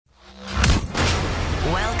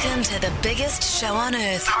Welcome to the biggest show on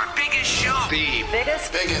earth. Our biggest show. The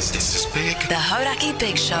Biggest? This is big. The Hodaki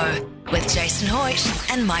Big Show with Jason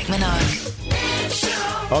Hoyt and Mike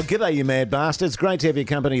Minogue. Oh, g'day, you mad bastards. Great to have your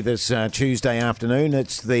company this Tuesday afternoon.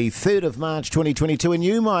 It's the 3rd of March 2022, and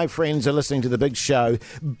you, my friends, are listening to The Big Show.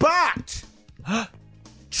 But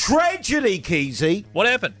tragedy, Keezy. What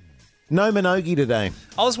happened? No Minogue today.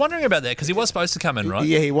 I was wondering about that because he was supposed to come in, right?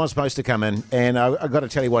 Yeah, he was supposed to come in, and I got to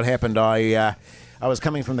tell you what happened. I was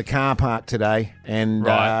coming from the car park today, and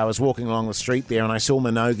Right. I was walking along the street there, and I saw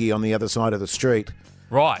Minogue on the other side of the street,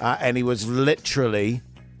 Right. and he was literally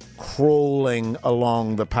crawling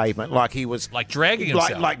along the pavement like he was Like dragging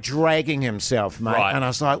himself. like dragging himself, mate. Right. And I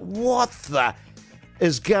was like, what the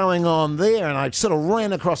is going on there? And I sort of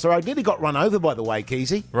ran across the road. Nearly got run over, by the way,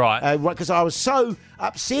 Keezy. Right. Because I was so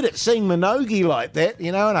upset at seeing Minogue like that,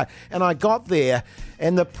 you know. And I got there,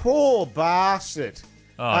 and the poor bastard,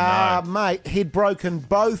 Oh, no. mate, he'd broken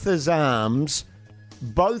both his arms,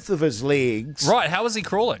 both of his legs. Right. How was he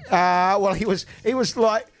crawling? Well, he was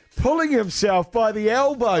like pulling himself by the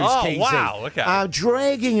elbows, Oh, Keezy. wow, okay.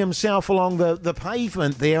 Dragging himself along the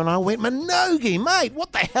pavement there, and I went, Minogue, mate,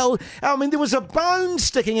 what the hell? I mean, there was a bone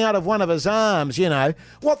sticking out of one of his arms, you know.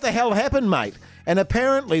 What the hell happened, mate? And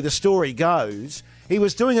apparently the story goes he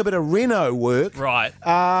was doing a bit of reno work. Right.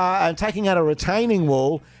 And taking out a retaining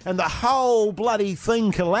wall, and the whole bloody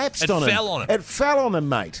thing collapsed It on him. fell on him. It fell on him,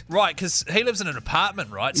 mate. Right, because he lives in an apartment,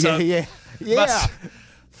 right? So Yeah. must-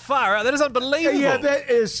 Far out. That is unbelievable. Yeah, that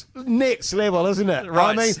is next level, isn't it?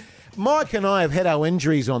 Right. I mean, Mike and I have had our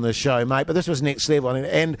injuries on this show, mate, but this was next level.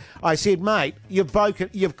 And I said, mate, you've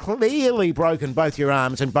clearly broken both your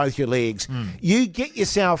arms and both your legs. You get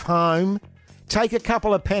yourself home, take a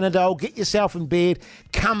couple of Panadol, get yourself in bed,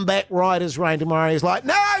 come back right as rain tomorrow. He's like,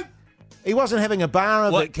 no! He wasn't having a bar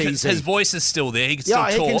of it, 'Cause Keezy. his voice is still there. He can still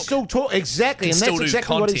Yeah, talk. he can still talk. Exactly, Can and still that's do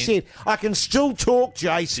exactly what he said. content. I can still talk,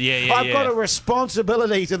 Jace. Yeah, I've got a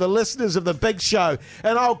responsibility to the listeners of The Big Show,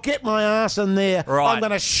 and I'll get my ass in there. Right. I'm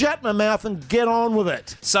going to shut my mouth and get on with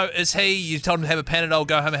it. So is he, you told him to have a Panadol,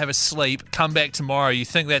 go home and have a sleep, come back tomorrow. You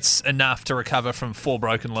think that's enough to recover from 4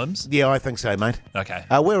 broken limbs? Yeah, I think so, mate. Okay.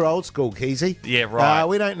 We're old school, Keezy. Yeah, right.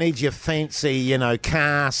 We don't need your fancy,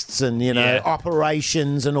 casts and, Yeah.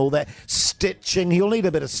 operations and all that. Stitching. He'll need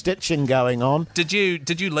a bit of stitching going on. Did you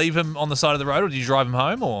leave him on the side of the road or did you drive him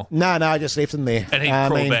home or? No, I just left him there. And he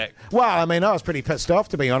crawled back. Well, I mean, I was pretty pissed off,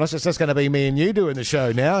 to be honest. It's just going to be me and you doing the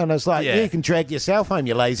show now. And it's like, Yeah. you can drag yourself home,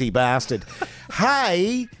 you lazy bastard.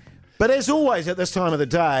 Hey, but as always at this time of the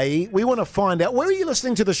day, we want to find out, where are you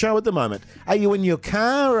listening to the show at the moment? Are you in your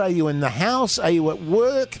car? Are you in the house? Are you at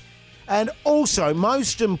work? And also,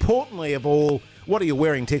 most importantly of all, what are you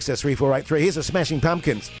wearing? Text us 3483. Here's the Smashing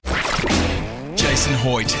Pumpkins. Jason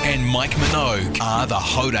Hoyt and Mike Minogue are the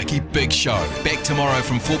Hodaki Big Show. Back tomorrow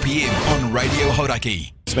from 4 p.m. on Radio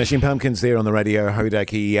Hodaki. Smashing Pumpkins there on the Radio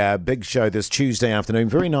Hodaki Big Show this Tuesday afternoon.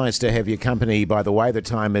 Very nice to have your company, by the way. The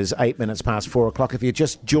time is 8 minutes past 4 o'clock. If you're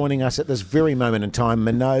just joining us at this very moment in time,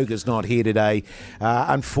 Minogue is not here today.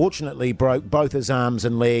 Unfortunately, broke both his arms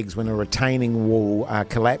and legs when a retaining wall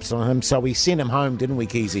collapsed on him. So we sent him home, didn't we,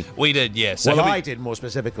 Keezy? We did, yeah. So Well, I did, more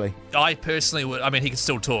specifically. I personally would, I mean, he can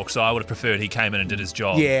still talk, so I would have preferred he came in and did his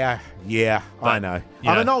job. Yeah, I know.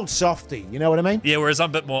 I'm an old softie, you know what I mean? Yeah, whereas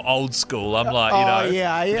I'm a bit more old school. I'm like,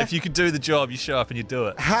 yeah. if you could do the job, you show up and you do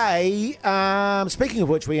it. Hey, speaking of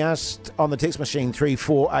which, we asked on the text machine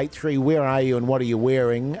 3483, where are you and what are you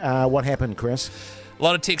wearing? What happened, Chris? A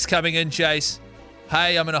lot of texts coming in, Jace.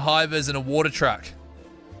 Hey, I'm in a high-vis in a water truck.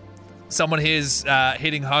 Someone here's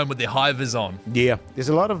heading home with their high-vis on. Yeah, there's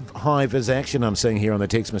a lot of high-vis action I'm seeing here on the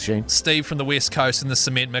text machine. Steve from the West Coast in the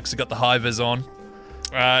cement mixer got the high-vis on.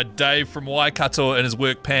 Dave from Waikato in his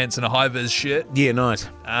work pants and a high-vis shirt. Yeah, nice.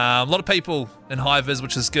 A lot of people in high-vis,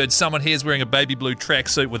 which is good. Someone here's wearing a baby blue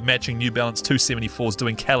tracksuit with matching New Balance 274s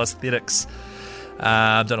doing calisthenics.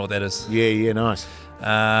 Don't know what that is. Yeah, nice.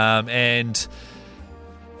 And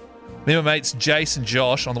me and my mates Jace and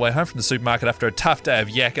Josh on the way home from the supermarket after a tough day of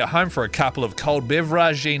yakka, home for a couple of cold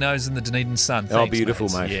beveraginos in the Dunedin sun. Oh, Thanks, beautiful,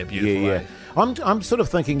 mates. mate. Yeah, beautiful. Yeah. I'm sort of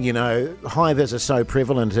thinking, high-vis are so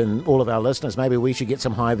prevalent in all of our listeners. Maybe we should get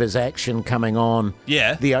some high-vis action coming on.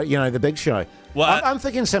 Yeah. The Big Show. Well, I'm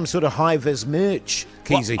thinking some sort of high-vis merch,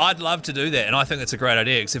 Keezy. Well, I'd love to do that, and I think that's a great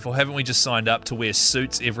idea, except for haven't we just signed up to wear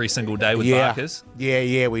suits every single day with Barkers?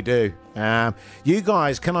 Yeah, we do. You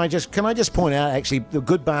guys, can I just point out, actually, the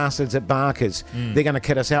good bastards at Barkers, they're going to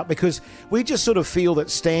kid us out because we just sort of feel that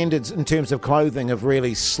standards in terms of clothing have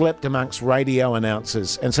really slipped amongst radio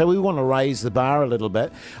announcers, and so we want to raise the bar a little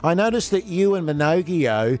bit. I noticed that you and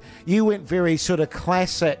Minogue, you went very sort of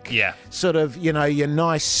classic, Yeah. sort of, your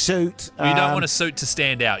nice suit. You don't want want a suit to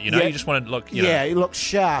stand out, you know? Yeah. You just want to look, you Yeah, know. you look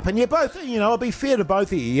sharp. And you're both, I'll be fair to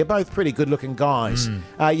both of you. You're both pretty good-looking guys.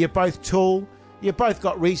 You're both tall. You both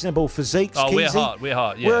got reasonable physiques, Oh, we're Keezy.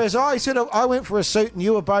 hot, yeah. Whereas I went for a suit and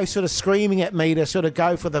you were both sort of screaming at me to sort of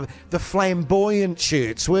go for the flamboyant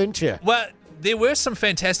shirts, weren't you? Well, there were some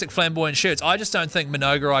fantastic flamboyant shirts. I just don't think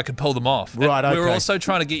Minogue or I could pull them off. And Right, we were okay. also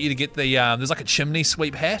trying to get you to get the, there's like a chimney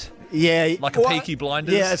sweep hat. Yeah. Like a Peaky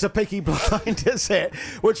Blinders? Yeah, it's a Peaky Blinders hat,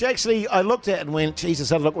 which actually I looked at and went,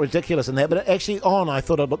 Jesus, I'd look ridiculous in that. But actually I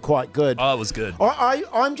thought I'd look quite good. Oh, it was good.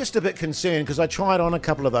 I'm just a bit concerned because I tried on a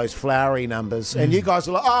couple of those flowery numbers and you guys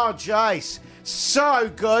are like, oh, Jace, so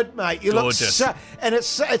good, mate. You Gorgeous. look so... And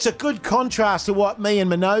it's a good contrast to what me and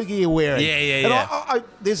Minogue are wearing. Yeah, and yeah.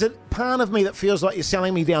 there's a part of me that feels like you're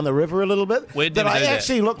selling me down the river a little bit. We'd that never I do that.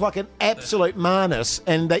 actually look like an absolute manus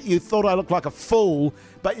and that you thought I looked like a fool,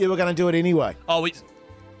 but you were going to do it anyway. Oh,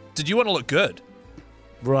 did you want to look good?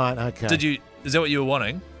 Right, okay. Is that what you were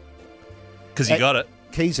wanting? Because you got it.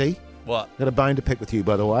 Keezy, What? got a bone to pick with you,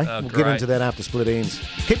 by the way. Oh, we'll great. get into that after Split Ends.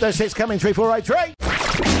 Keep those sets coming, 3483.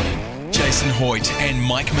 Jason Hoyt and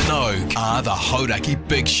Mike Minogue are the Hodaki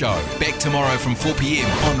Big Show. Back tomorrow from 4 p.m.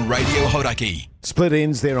 on Radio Hodaki. Split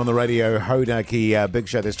Ends there on the Radio Hodaki Big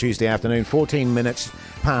Show this Tuesday afternoon, 14 minutes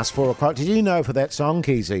past 4 o'clock. Did you know for that song,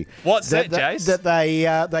 Keezy? What's that, Jace? That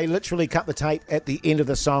they literally cut the tape at the end of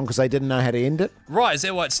the song because they didn't know how to end it? Right, is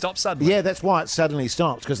that why it stopped suddenly? Yeah, that's why it suddenly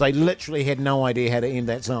stopped, because they literally had no idea how to end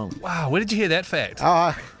that song. Wow, where did you hear that fact?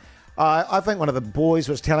 I think one of the boys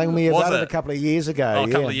was telling me about it a couple of years ago. Oh, a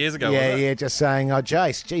couple of years ago, Yeah, was it? yeah, just saying, oh,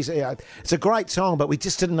 Jace, geez, it's a great song, but we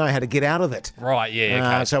just didn't know how to get out of it. Right,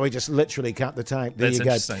 yeah, okay. So we just literally cut the tape. There That's you go.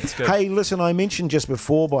 interesting. It's good. Hey, listen, I mentioned just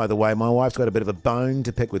before, by the way, my wife's got a bit of a bone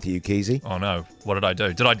to pick with you, Keezy. Oh, no. What did I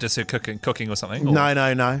do? Did I just do cooking or something? Or-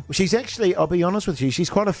 No. She's actually, I'll be honest with you, she's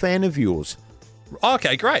quite a fan of yours. Oh,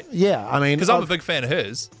 okay, great. Yeah, I mean... Because I'm a big fan of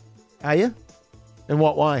hers. Are you? In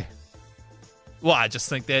what way? Well, I just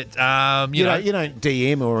think that, You don't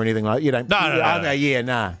DM or anything like that. You don't... No. Okay, yeah,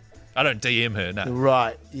 nah. I don't DM her, no.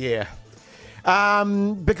 Right, yeah.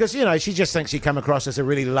 Because, she just thinks you come across as a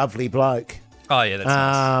really lovely bloke. Oh, yeah, that's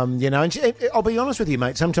nice. And I'll be honest with you,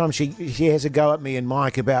 mate, sometimes she has a go at me and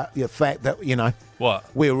Mike about the fact that, What?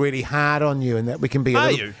 we're really hard on you and that we can be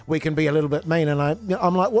we can be a little bit mean. And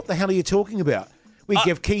I'm like, what the hell are you talking about? We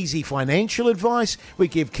give Keezy financial advice. We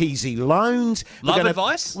give Keezy loans.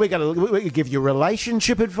 Advice? We give you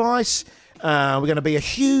relationship advice. We're going to be a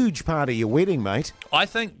huge part of your wedding, mate. I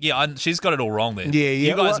think, she's got it all wrong there. Yeah.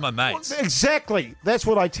 You guys are my mates. Exactly. That's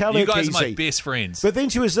what I tell her, You guys are my Keezy. best friends. But then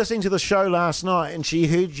she was listening to the show last night and she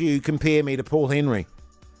heard you compare me to Paul Henry.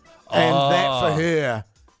 And that for her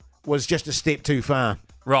was just a step too far.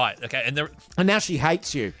 Right, okay. And now she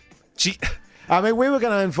hates you. She... I mean, we were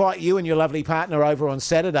going to invite you and your lovely partner over on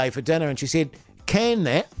Saturday for dinner, and she said, can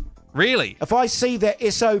that? Really? If I see that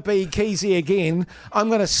SOB Keezy again, I'm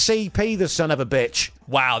going to CP the son of a bitch.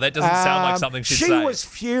 Wow, that doesn't sound like something she'd say. She was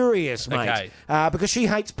furious, mate, Okay. because she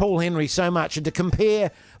hates Paul Henry so much, and to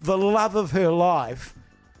compare the love of her life,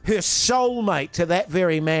 her soulmate, to that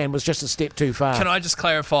very man was just a step too far. Can I just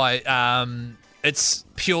clarify? It's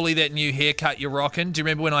purely that new haircut you're rocking. Do you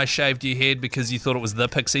remember when I shaved your head because you thought it was the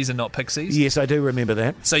Pixies and not Pixies? Yes, I do remember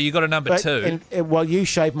that. So you got a number two. And well, you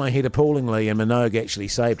shaved my head appallingly, and Minogue actually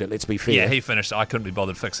saved it, let's be fair. Yeah, he finished. I couldn't be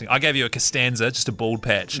bothered fixing. I gave you a Costanza, just a bald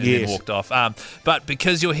patch, and Yes. then walked off. But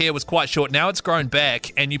because your hair was quite short, now it's grown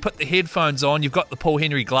back, and you put the headphones on, you've got the Paul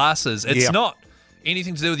Henry glasses. It's Yeah. not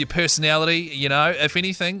anything to do with your personality. If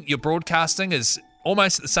anything, your broadcasting is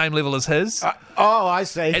almost at the same level as his. Oh, I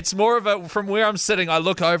see. It's more of a, from where I'm sitting, I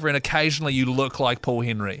look over and occasionally you look like Paul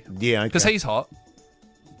Henry. Yeah, okay. Because he's hot.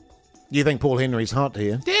 You think Paul Henry's hot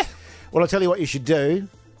here? Yeah. Well, I'll tell you what you should do.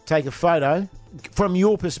 Take a photo from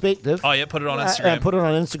your perspective. Oh, yeah, put it on Instagram. And put it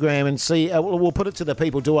on Instagram and see. We'll put it to the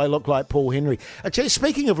people. Do I look like Paul Henry? Actually,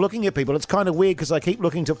 speaking of looking at people, it's kind of weird because I keep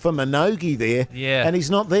looking for Minogue there. Yeah. And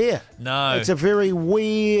he's not there. No. It's a very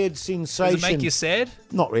weird sensation. Does it make you sad?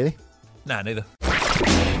 Not really. Nah, neither.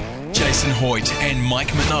 Jason Hoyt and Mike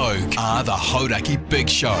Minogue are the Hodaki Big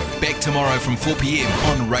Show. Back tomorrow from 4 p.m.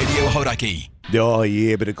 on Radio Hodaki. Oh,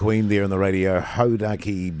 yeah, bit of Queen there on the Radio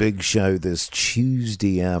Hodaki Big Show this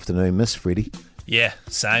Tuesday afternoon. Miss Freddie. Yeah,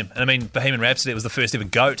 same. And I mean, Bohemian Rhapsody was the first ever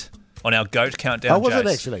GOAT on our GOAT countdown. Oh, was it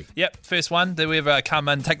Jace. actually? Yep, first one. Did we ever come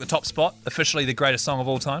and take the top spot? Officially the greatest song of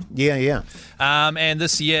all time. Yeah. And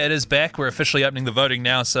this year it is back. We're officially opening the voting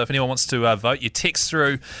now. So if anyone wants to vote, you text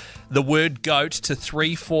through the word GOAT to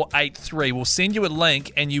 3483. We'll send you a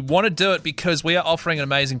link, and you want to do it because we are offering an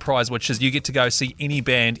amazing prize, which is you get to go see any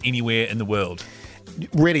band anywhere in the world.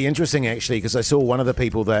 Really interesting, actually, because I saw one of the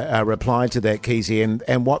people that replied to that, Keezy,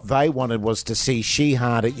 and what they wanted was to see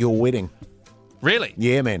Shehad at your wedding. Really?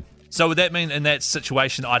 Yeah, man. So would that mean in that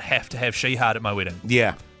situation I'd have to have Shehad at my wedding?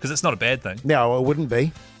 Yeah. Because it's not a bad thing. No, it wouldn't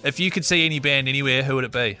be. If you could see any band anywhere, who would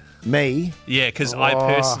it be? Me? Yeah, because I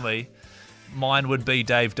personally, mine would be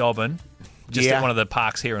Dave Dobbin, just at one of the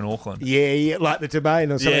parks here in Auckland. Yeah, like the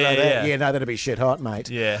Domain or something like that. Yeah, no, that'd be shit hot, mate.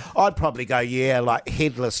 Yeah. I'd probably go, like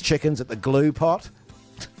Headless Chickens at the Glue Pot,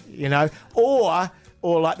 or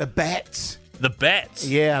like the Bats. The Bats?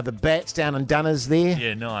 Yeah, the Bats down in Dunners there.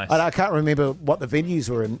 Yeah, nice. I can't remember what the venues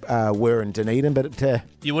were in Dunedin, but...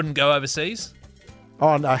 You wouldn't go overseas?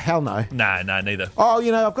 Oh, no, hell no. No, neither. Oh,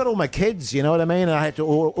 I've got all my kids, you know what I mean? I had to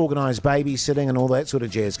organise babysitting and all that sort of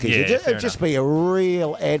jazz. Yeah, It'd just be a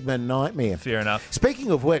real admin nightmare. Fair enough. Speaking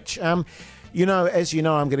of which, as you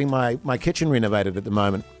know, I'm getting my kitchen renovated at the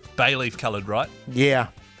moment. Bay leaf coloured, right? Yeah.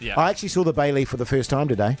 Yeah. I actually saw the bay leaf for the first time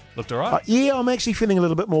today. Looked all right? Yeah, I'm actually feeling a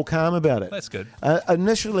little bit more calm about it. That's good.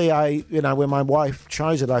 Initially, when my wife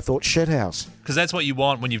chose it, I thought shithouse. Because that's what you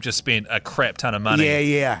want when you've just spent a crap ton of money.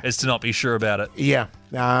 Yeah. Is to not be sure about it. Yeah.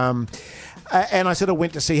 And I sort of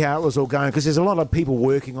went to see how it was all going because there's a lot of people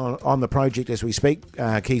working on the project as we speak,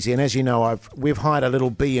 Keezy. And as you know, we've hired a little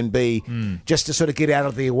B&B just to sort of get out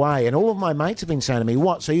of their way. And all of my mates have been saying to me,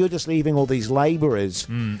 "What? So you're just leaving all these labourers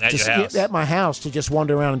at your house? at my house to just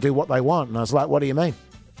wander around and do what they want?" And I was like, "What do you mean?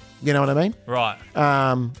 You know what I mean?" Right.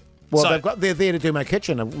 Well, they're there to do my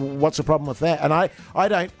kitchen. What's the problem with that? And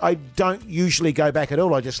I don't usually go back at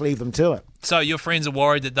all. I just leave them to it. So your friends are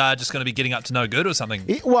worried that they're just going to be getting up to no good or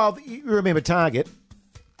something? Well, you remember Target?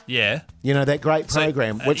 Yeah. You know, that great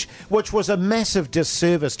program, which was a massive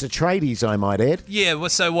disservice to tradies, I might add. Yeah, well,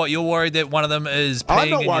 so what, you're worried that one of them is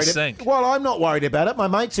peeing in your sink? Well, I'm not worried about it. My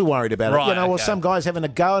mates are worried about Right, it. Or okay. some guy's having a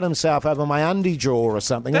go at himself over my undie drawer or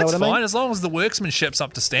something. That's you know what fine, I mean? as long as the workmanship's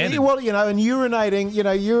up to standard. Yeah, well, and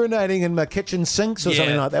urinating in my kitchen sinks or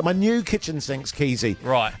something like that. My new kitchen sinks, Keezy.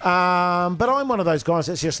 Right. But I'm one of those guys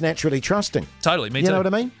that's just naturally trusting. Totally, me too. You know what I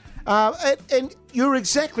mean? And you're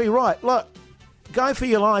exactly right. Look, go for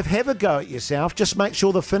your life, have a go at yourself, just make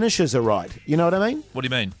sure the finishes are right. You know what I mean? What do you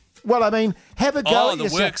mean? Well, I mean, have a go at the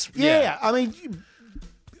yourself. works, Yeah, I mean,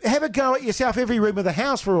 have a go at yourself every room of the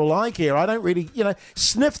house for all I care. I don't really,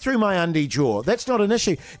 sniff through my undie drawer. That's not an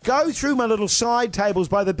issue. Go through my little side tables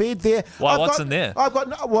by the bed there. Why, what's in there?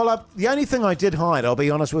 The only thing I did hide, I'll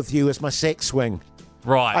be honest with you, is my sex swing.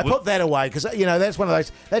 Right. I put that away because, that's one of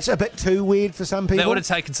those, that's a bit too weird for some people. That would have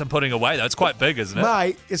taken some putting away, though. It's quite big, isn't it?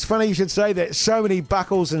 Mate, it's funny you should say that. So many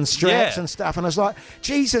buckles and straps and stuff. And I was like,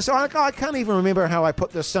 Jesus, I can't even remember how I put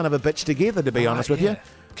this son of a bitch together, to be honest with you.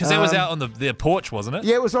 Because that was out on the porch, wasn't it?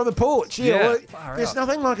 Yeah, it was on the porch. Yeah, Far there's out.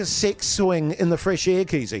 nothing like a sex swing in the fresh air,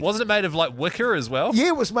 Keezy. Wasn't it made of, like, wicker as well? Yeah,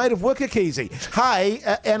 it was made of wicker, Keezy. Hay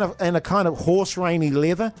and a kind of horse rainy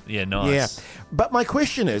leather. Yeah, nice. Yeah. But my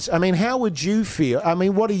question is, I mean, how would you feel? I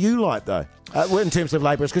mean, what do you like, though, in terms of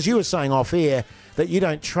labourers? Because you were saying off air that you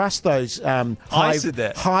don't trust those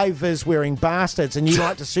high-vis wearing bastards and you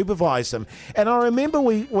like to supervise them. And I remember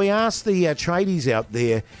we asked the tradies out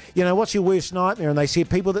there, what's your worst nightmare? And they said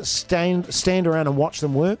people that stand around and watch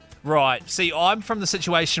them work. Right. See, I'm from the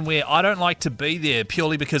situation where I don't like to be there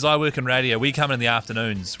purely because I work in radio. We come in the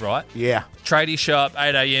afternoons, right? Yeah. Tradies show up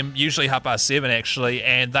 8 a.m., usually 7:30 actually,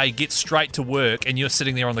 and they get straight to work and you're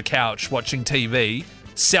sitting there on the couch watching TV,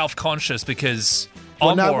 self-conscious because...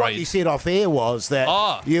 Well, I'm worried. what you said off air was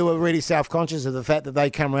that you were really self-conscious of the fact that they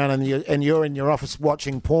come around and you're in your office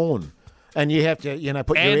watching porn. And you have to,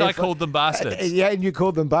 put your... And I called them bastards. Yeah, and you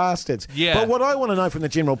called them bastards. Yeah. But what I want to know from the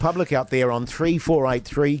general public out there on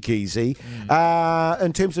 3483, Keezy,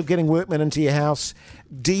 in terms of getting workmen into your house,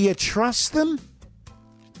 do you trust them?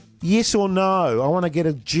 Yes or no? I want to get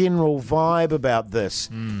a general vibe about this.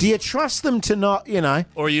 Do you trust them to not,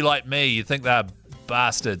 Or are you like me, you think they're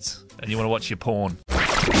bastards and you want to watch your porn?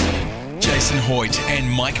 Jason Hoyt and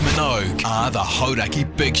Mike Minogue are the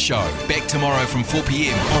Hodaki Big Show. Back tomorrow from 4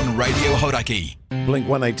 p.m. on Radio Hodaki. Blink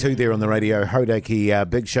 182 there on the Radio Hodaki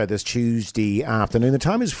Big Show this Tuesday afternoon. The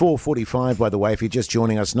time is 4:45, by the way, if you're just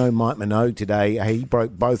joining us. No Mike Minogue today. He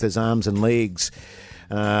broke both his arms and legs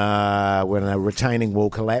when a retaining wall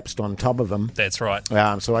collapsed on top of him. That's right.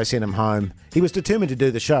 So I sent him home. He was determined to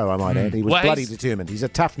do the show, I might add. He was bloody determined. He's a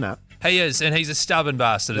tough nut. He is, and he's a stubborn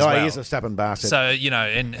bastard as well. He is a stubborn bastard. So,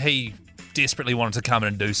 and he desperately wanted to come in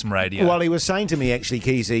and do some radio. Well, he was saying to me, actually,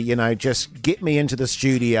 Keezy, just get me into the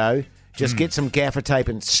studio, just get some gaffer tape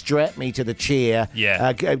and strap me to the chair.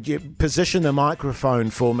 Yeah. Position the microphone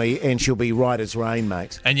for me, and she'll be right as rain,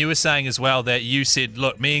 mate. And you were saying as well that you said,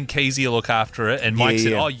 look, me and Keezy will look after it, and Mike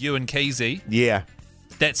said, you and Keezy. Yeah.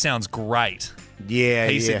 That sounds great. Yeah,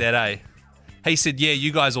 He said that, eh? He said, yeah,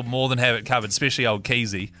 you guys will more than have it covered, especially old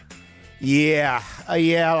Keezy. Yeah,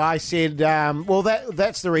 I said, well,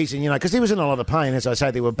 that's the reason, because he was in a lot of pain. As I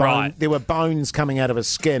say, there were bones coming out of his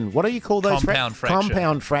skin. What do you call those? Compound fracture.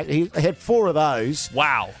 Compound fracture. He had 4 of those.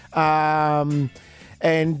 Wow.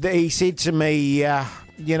 And he said to me,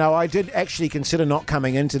 I did actually consider not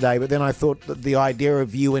coming in today, but then I thought that the idea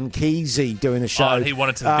of you and Keezy doing the show. Oh, he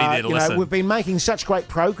wanted to be there to listen. We've been making such great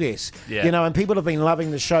progress, Yeah. and people have been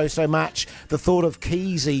loving the show so much. The thought of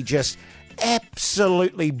Keezy just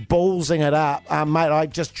absolutely ballsing it up. Mate, I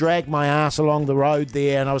just dragged my ass along the road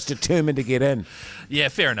there and I was determined to get in. Yeah,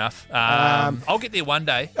 fair enough. I'll get there one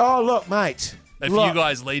day Oh, look, mate. if you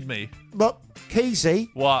guys lead me. Look, Keezy,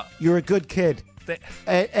 What? you're a good kid.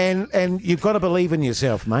 And you've got to believe in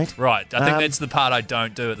yourself, mate. Right. I think that's the part I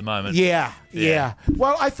don't do at the moment. Yeah.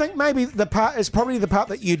 Well, I think maybe the part is probably the part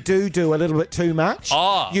that you do a little bit too much.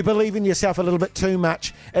 Oh. You believe in yourself a little bit too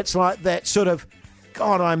much. It's like that sort of,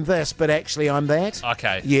 God, I'm this, but actually I'm that.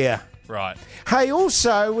 Okay. Yeah. Right. Hey,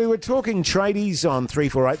 also, we were talking tradies on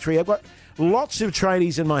 3483. I've got lots of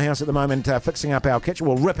tradies in my house at the moment fixing up our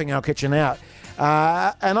kitchen, ripping our kitchen out.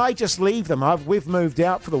 And I just leave them. We've moved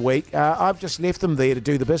out for the week. I've just left them there to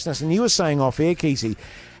do the business. And you were saying off air, Keezy,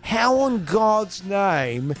 how on God's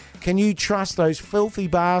name can you trust those filthy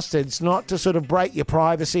bastards not to sort of break your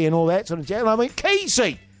privacy and all that sort of jazz? I mean,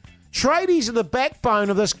 Keezy, tradies are the backbone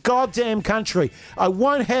of this goddamn country. I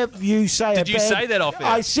won't have you say Did you say that off air?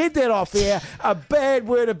 I said that off air. A bad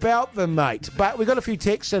word about them, mate. But we got a few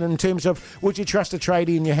texts in terms of would you trust a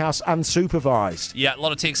tradie in your house unsupervised? Yeah, a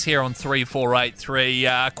lot of texts here on 3483.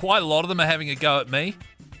 Quite a lot of them are having a go at me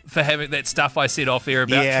for having that stuff I said off air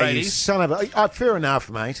about Yeah, you tradies. son of a... fair enough,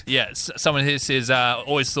 mate. Yeah, someone here says,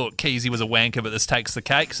 always thought Keezy was a wanker, but this takes the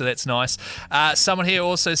cake, so that's nice. Someone here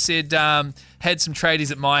also said, had some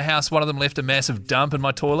tradies at my house. One of them left a massive dump in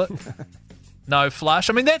my toilet. No flush.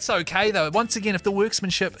 I mean, that's okay, though. Once again, if the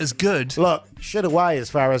workmanship is good... Look, shit away as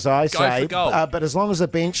far as I say. for gold. But as long as the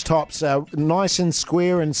bench tops are nice and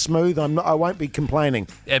square and smooth, I won't be complaining.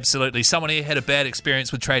 Absolutely. Someone here had a bad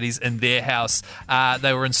experience with tradies in their house.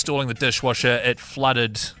 They were installing the dishwasher. It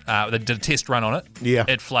flooded. They did a test run on it. Yeah.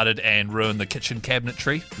 It flooded and ruined the kitchen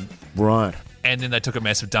cabinetry. Right. And then they took a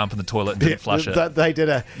massive dump in the toilet and didn't flush it. They did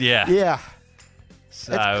a... Yeah. Yeah.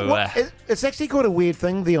 So, It's actually quite a weird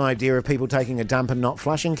thing, the idea of people taking a dump and not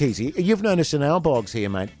flushing, Keezy. You've noticed in our bogs here,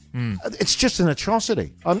 mate. It's just an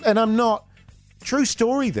atrocity. I'm not... True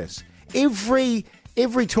story, this. Every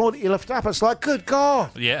toilet you lift up, it's like, good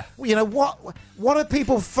God. Yeah. What are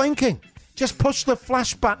people thinking? Just push the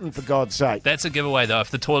flush button, for God's sake. that's a giveaway, though. If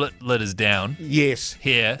the toilet lid is down Yes.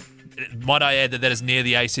 here, might I add that is near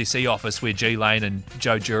the ACC office where G Lane and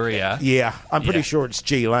Joe Jury are. Yeah, I'm pretty Yeah. sure it's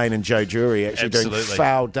G Lane and Joe Jury actually doing Absolutely.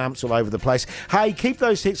 foul dumps all over the place. Hey, keep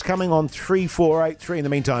those texts coming on 3483. In the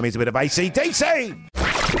meantime, here's a bit of AC/DC.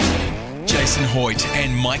 Jason Hoyt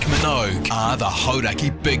and Mike Minogue are the Hodaki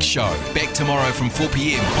Big Show. Back tomorrow from 4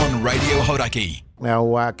 p.m. on Radio Hodaki. Now,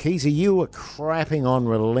 Keezy, you were crapping on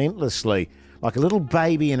relentlessly like a little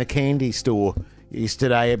baby in a candy store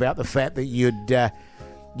yesterday about the fact that you'd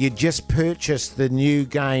just purchased the new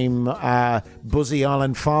game Buzzy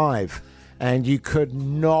Island 5 and you could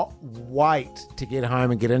not wait to get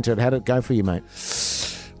home and get into it. How did it go for you, mate?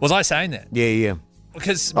 Was I saying that? Yeah.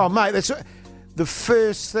 Because Oh, mate, that's the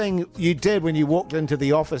first thing you did when you walked into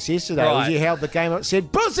the office yesterday was Right. you held the game up and said,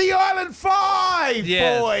 Buzzy Island 5,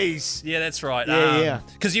 Yeah. boys! yeah, that's right. Yeah.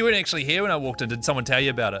 Because you weren't actually here when I walked in. Did someone tell you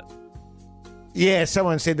about it? Yeah,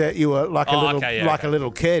 someone said that you were like a little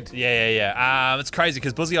kid. Yeah. It's crazy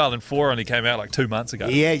because Buzzy Island 4 only came out like 2 months ago.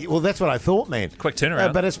 Yeah, well, that's what I thought, man. Quick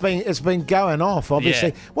turnaround. But it's been going off,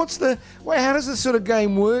 obviously. Yeah. How does this sort of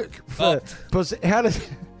game work?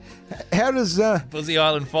 How does Buzzy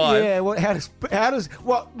Island 5. yeah?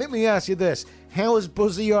 Let me ask you this: how is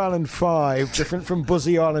Buzzy Island 5 different from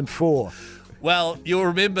Buzzy Island 4? Well, you'll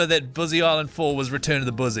remember that Buzzy Island 4 was Return of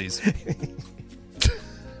the Buzzies.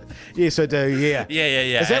 Yes, I do. Yeah.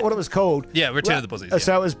 Yeah. Is that what it was called? Yeah, Return of the Buzzies, yeah.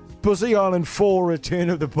 So it was Buzzy Island 4, Return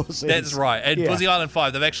of the Buzzies. That's right. And Yeah. Buzzy Island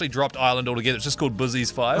 5, they've actually dropped Island altogether. It's just called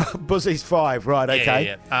Buzzies 5. Buzzies 5, right?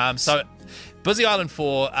 Okay. Yeah. So Buzzy Island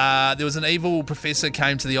 4, there was an evil professor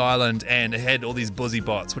came to the island and had all these Buzzy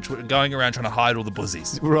bots, which were going around trying to hide all the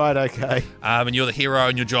Buzzies. Right. Okay. And you're the hero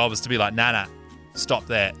and your job is to be like, nah, stop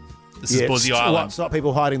that. This is Buzzy Island. What, stop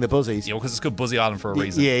people hiding the Buzzies. Yeah, because it's called Buzzy Island for a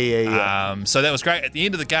reason. Yeah. So that was great. At the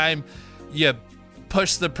end of the game, you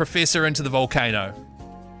push the professor into the volcano.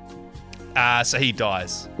 So he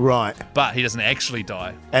dies. Right. But he doesn't actually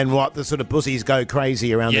die. And what, the sort of Buzzies go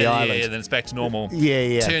crazy around the island? Yeah, then it's back to normal.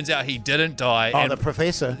 Yeah. Turns out he didn't die. Oh, and the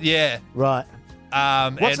professor? yeah. Right.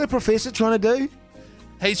 What's the professor trying to do?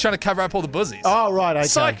 He's trying to cover up all the busies. Oh, right, okay.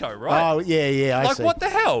 Psycho, right? Oh, yeah, I like, see. what the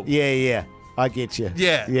hell? Yeah. I get you.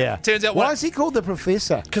 Yeah. Turns out Why is he called the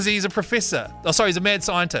professor? Because he's a professor. Oh, sorry, he's a mad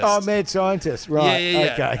scientist. Oh, mad scientist, right.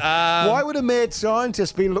 Yeah. Okay. Why would a mad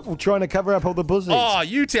scientist be trying to cover up all the busies? Oh,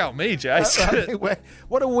 you tell me, Jason.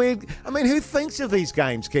 What a weird... I mean, who thinks of these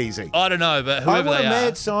games, Keezy? I don't know, but I whoever want they a are.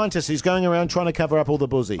 mad scientist who's going around trying to cover up all the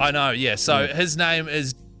busies. I know, yeah. So his name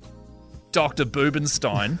is Dr.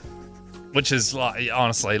 Bubenstein, which is, like,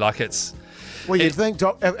 honestly, like it's... Well, you'd think,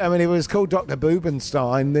 if it was called Dr.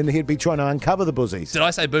 Bubenstein, then he'd be trying to uncover the busies. Did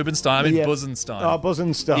I say Bubenstein? I mean Busenstein. Oh,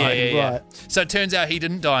 Busenstein, Yeah. right. So it turns out he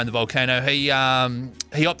didn't die in the volcano. He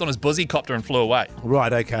hopped on his Buzzy copter and flew away.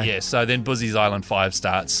 Right, okay. Yeah, so then Buzzy's Island 5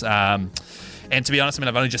 starts. And to be honest, I mean,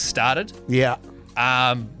 I've only just started. Yeah.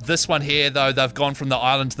 This one here, though, they've gone from the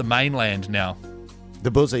island to the mainland now.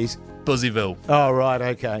 The busies. Buzzyville. Oh, right,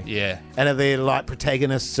 okay. Yeah. And are there, like,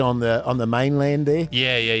 protagonists on the mainland there?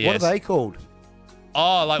 Yeah. What are they called?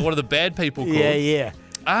 Oh, like what are the bad people called? Yeah.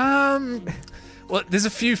 Well, there's a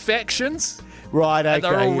few factions. Right, okay. And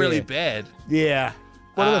they're all really bad. Yeah.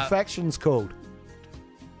 What are the factions called?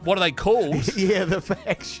 What are they called? Yeah, the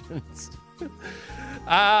factions.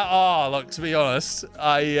 Look, to be honest,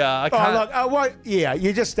 I can't. Yeah,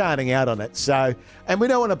 you're just starting out on it, so... And we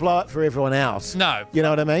don't want to blow it for everyone else. No. You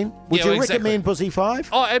know what I mean? Would you exactly. recommend Buzzy 5?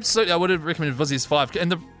 Oh, absolutely. I would have recommended Buzzy's 5.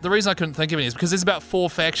 And the reason I couldn't think of it is because there's about 4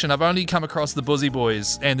 factions. I've only come across the Buzzy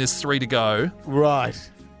Boys, and there's 3 to go. Right.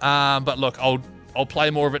 But look, I'll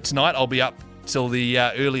play more of it tonight. I'll be up till the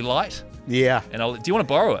early light. Yeah. And do you want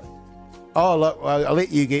to borrow it? Oh, look, I'll let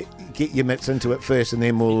you get your mitts into it first, and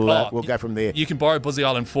then we'll go from there. You can borrow Buzzy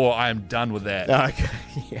Island 4. I am done with that. Okay,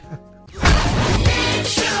 yeah.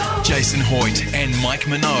 Jason Hoyt and Mike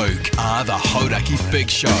Minogue are the Hodaki Big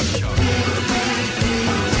Show.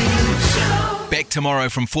 Back tomorrow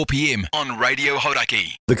from 4 p.m. on Radio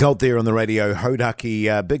Hodaki. The Cult there on the Radio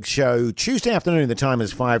Hodaki Big Show. Tuesday afternoon, the time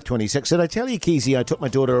is 5:26. Did I tell you, Keezy, I took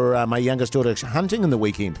my youngest daughter hunting in the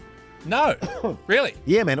weekend? No. Really?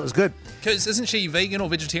 Yeah, man, it was good. Because isn't she vegan or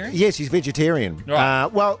vegetarian? Yeah, she's vegetarian. Right.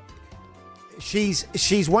 Well, she's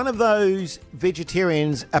one of those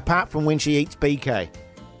vegetarians apart from when she eats BK.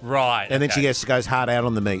 Right. And then she goes hard out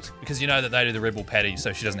on the meat. Because you know that they do the rebel patty,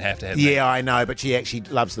 so she doesn't have to have Yeah, meat. I know, but she actually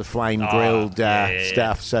loves the flame-grilled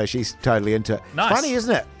stuff, so she's totally into it. Nice. Funny,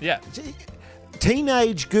 isn't it? Yeah.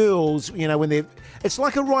 Teenage girls, when they're... It's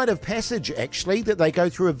like a rite of passage, actually, that they go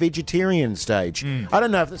through a vegetarian stage. I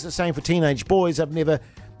don't know if it's the same for teenage boys. I've never,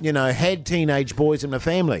 had teenage boys in my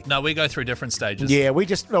family. No, we go through different stages. Yeah, we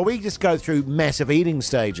just go through massive eating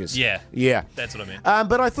stages. Yeah. Yeah. That's what I mean.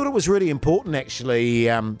 But I thought it was really important, actually,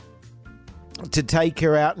 to take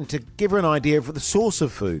her out and to give her an idea of the source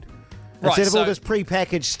of food. Right, Instead of all this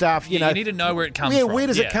prepackaged stuff, you need to know where it comes from. Yeah, where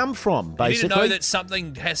does it come from, basically? You need to know that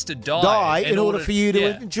something has to die in order for you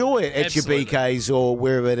to enjoy it at Absolutely. your BKs or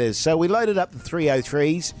wherever it is. So we loaded up the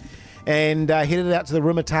 303s and headed out to the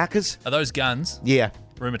Rumatakas. Are those guns? Yeah.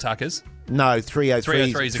 Rumatakas? No,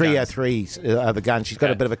 303s. 303s are the guns. She's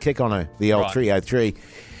got a bit of a kick on her, the old 303.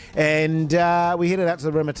 And we headed out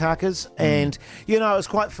to the Rumatakas, and it was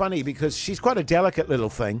quite funny because she's quite a delicate little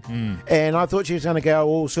thing, and I thought she was going to go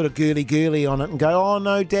all sort of girly on it and go, "Oh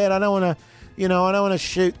no, Dad, I don't want to, I don't want to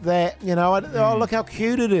shoot that, oh look how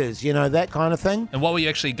cute it is, that kind of thing." And what were you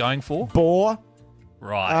actually going for? Boar.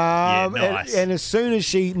 Right. Nice. And as soon as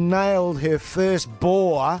she nailed her first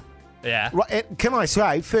boar. Yeah. Right, can I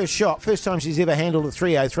say, first shot, first time she's ever handled a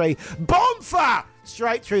 303, bomb-fa!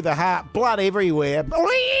 Straight through the heart, blood everywhere.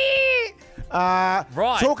 Right.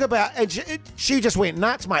 Talk about, she just went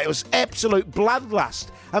nuts, mate. It was absolute bloodlust.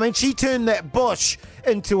 I mean, she turned that bush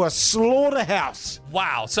into a slaughterhouse.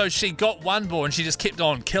 Wow. So she got one boar and she just kept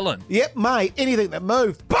on killing. Yep, mate. Anything that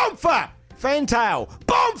moved. Bomb-fa! Fantail.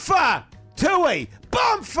 Bomb-fa! Tui.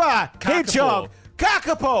 Bomb-fa! Hedgehog.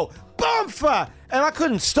 Kakapo. Bomb-fa! And I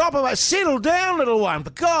couldn't stop her. Settle down, little one, for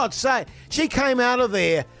God's sake. She came out of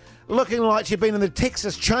there looking like she'd been in the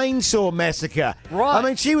Texas Chainsaw Massacre. Right. I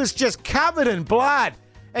mean, she was just covered in blood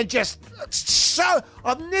and just so...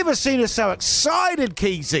 I've never seen her so excited,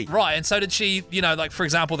 Keezy. Right, and so did she, for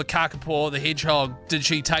example, the kakapo, the hedgehog, did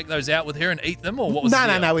she take those out with her and eat them, or what was the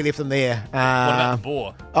deal? No, we left them there. What about the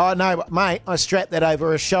boar? Oh, no, mate, I strapped that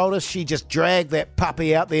over her shoulders. She just dragged that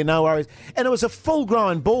puppy out there, no worries. And it was a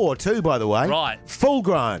full-grown boar too, by the way. Right.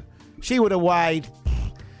 Full-grown. She would have weighed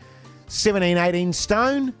 17, 18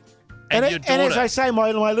 stone. And your and daughter? as I say,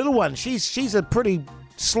 my little one, she's a pretty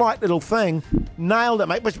slight little thing. Nailed it,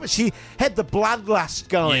 mate. But she had the bloodlust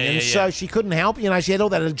going, so she couldn't help. She had all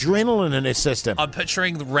that adrenaline in her system. I'm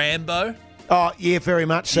picturing the Rambo. Oh, yeah, very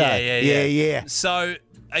much so. Yeah. So,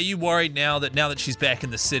 are you worried now that she's back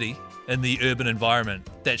in the city, in the urban environment,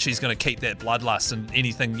 that she's going to keep that bloodlust and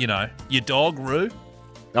anything, your dog, Roo?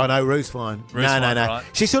 Oh, no, Ruth's fine. Ruth's no. fine, right.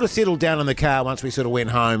 She sort of settled down in the car once we sort of went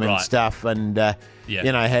home and Right. stuff and,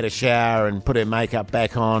 Yeah. had a shower and put her makeup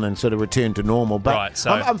back on and sort of returned to normal. But Right,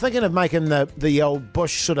 so- I'm thinking of making the old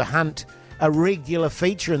bush sort of hunt a regular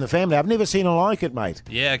feature in the family. I've never seen her like it, mate.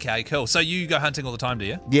 Yeah, okay, cool. So you go hunting all the time, do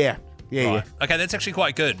you? Yeah. Right. Okay, that's actually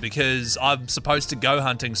quite good because I'm supposed to go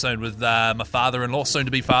hunting soon with my father-in-law,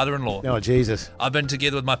 soon-to-be father-in-law. Oh, Jesus. I've been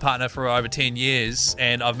together with my partner for over 10 years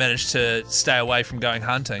and I've managed to stay away from going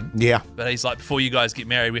hunting. Yeah. But he's like, before you guys get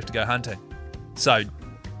married, we have to go hunting. So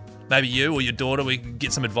maybe you or your daughter, we can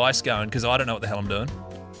get some advice going because I don't know what the hell I'm doing.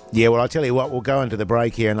 Yeah, well, I'll tell you what, we'll go into the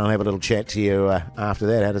break here and I'll have a little chat to you after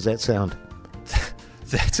that. How does that sound?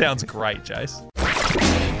 That sounds great, Jace.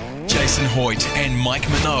 Jason Hoyt and Mike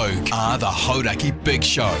Minogue are the Hodaki Big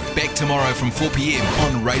Show. Back tomorrow from 4 p.m.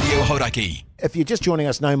 on Radio Hodaki. If you're just joining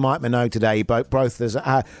us, no Mike Minogue today. He broke both his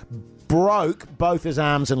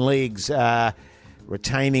arms and legs.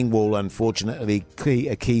 Retaining wall, unfortunately,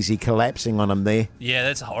 Keezy collapsing on him there. Yeah,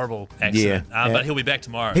 that's a horrible accident. Yeah. But he'll be back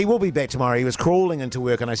tomorrow. He will be back tomorrow. He was crawling into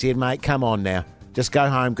work and I said, mate, come on now. Just go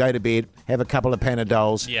home, go to bed, have a couple of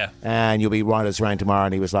Panadols, Yeah. and you'll be right as rain tomorrow.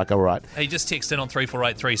 And he was like, all right. He just texted in on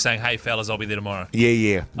 3483 saying, hey, fellas, I'll be there tomorrow.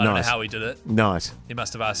 Yeah. I don't Nice. know how he did it. Nice. He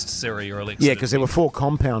must have asked Siri or Alexa. Yeah, because there were 4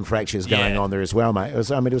 compound fractures going Yeah. on there as well, mate. It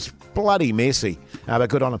was bloody messy, but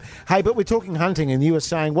good on him. Hey, but we're talking hunting, and you were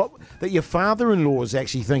saying that your father-in-law is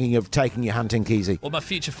actually thinking of taking you hunting, Keezy. Well, my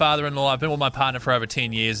future father-in-law, I've been with my partner for over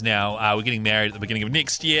 10 years now. We're getting married at the beginning of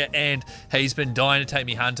next year, and he's been dying to take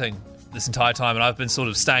me hunting this entire time, and I've been sort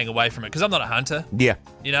of staying away from it because I'm not a hunter. Yeah,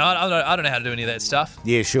 I don't know how to do any of that stuff.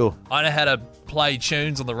 yeah, sure. I know how to play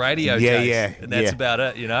tunes on the radio, Yeah, Jace, yeah, and that's yeah. about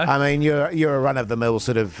it, I mean, you're a run-of-the-mill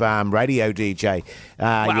sort of radio DJ.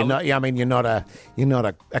 You're not. I mean, you're not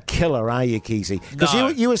a killer, are you, Keezy? Because No.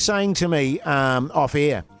 you were saying to me off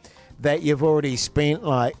air that you've already spent,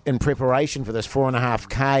 like, in preparation for this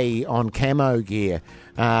 4.5K on camo gear.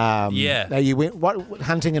 Yeah. Now you went what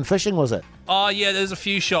hunting and fishing was it? Oh, yeah, there's a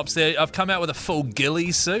few shops there. I've come out with a full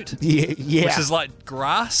ghillie suit, Yeah. which is like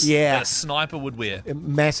grass Yeah. that a sniper would wear.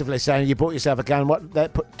 Massively so. You bought yourself a gun. What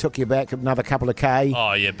that took you back another couple of K.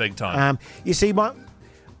 Oh, yeah, big time. You see,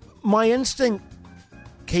 my instinct,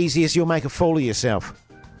 Keezy, is you'll make a fool of yourself.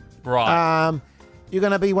 Right. You're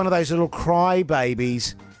going to be one of those little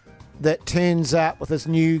crybabies that turns up with his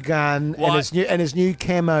new gun What? and his new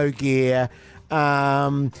camo gear.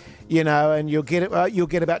 And you'll get it. You'll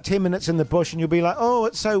get about 10 minutes in the bush, and you'll be like, "Oh,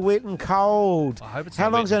 it's so wet and cold." I hope it's How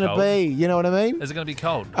not long's wet it and going to be? You know what I mean? Is it going to be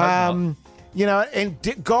cold? Hope not.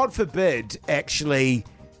 And God forbid, actually,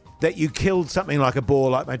 that you killed something like a boar,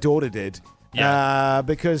 like my daughter did. Yeah.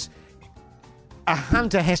 Because a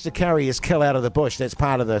hunter has to carry his kill out of the bush. That's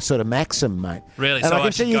part of the sort of maxim, mate. Really? And So I I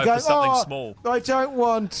can should see you go going, for something "Oh, small." I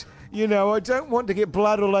don't want to get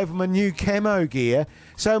blood all over my new camo gear.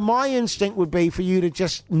 So my instinct would be for you to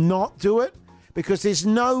just not do it, because there's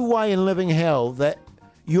no way in living hell that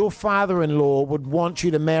your father-in-law would want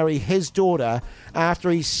you to marry his daughter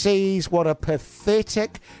after he sees what a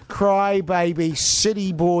pathetic crybaby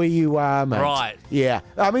city boy you are, mate. Right. Yeah.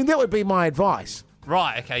 I mean, that would be my advice.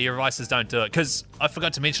 Right, okay, your advice is don't do it. Because I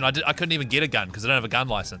forgot to mention, I couldn't even get a gun because I don't have a gun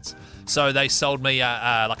license. So they sold me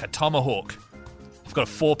like a tomahawk. I've got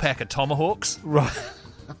a 4-pack of tomahawks. Right.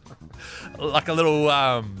 Like a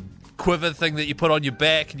little quiver thing that you put on your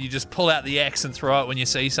back and you just pull out the axe and throw it when you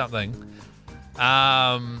see something.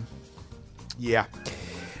 Yeah.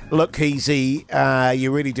 Look, Keezy,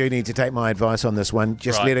 you really do need to take my advice on this one.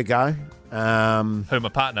 Just Right. let it go. Who, my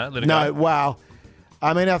partner? Let it No, go. well,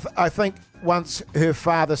 I mean, I think once her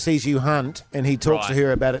father sees you hunt and he talks to Right.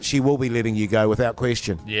 her about it, she will be letting you go without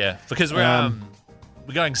question. Yeah, because we're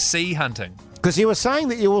going sea hunting. Because you were saying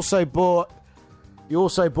that you also bought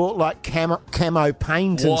like camo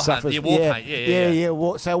paint and War stuff. hunt, war paint,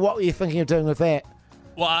 yeah. So what were you thinking of doing with that?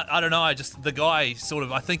 Well, I don't know. The guy sort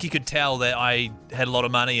of, I think he could tell that I had a lot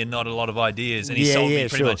of money and not a lot of ideas, and he sold me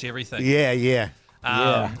pretty much everything. Yeah.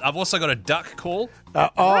 I've also got a duck call. Yeah.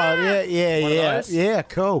 One of those? Yeah,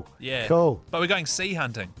 cool. Yeah. Cool. But we're going sea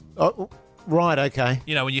hunting. Oh, right, okay.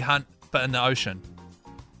 You know, when you hunt, but in the ocean.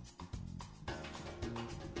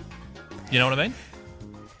 You know what I mean?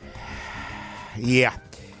 Yeah.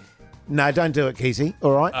 No, don't do it, Keezy.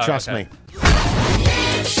 All right? Oh, Trust okay. me.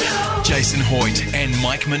 Jason Hoyt and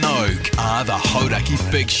Mike Minogue are the Hodaki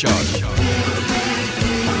Big Show.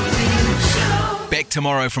 Back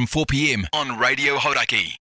tomorrow from 4 p.m. on Radio Hodaki.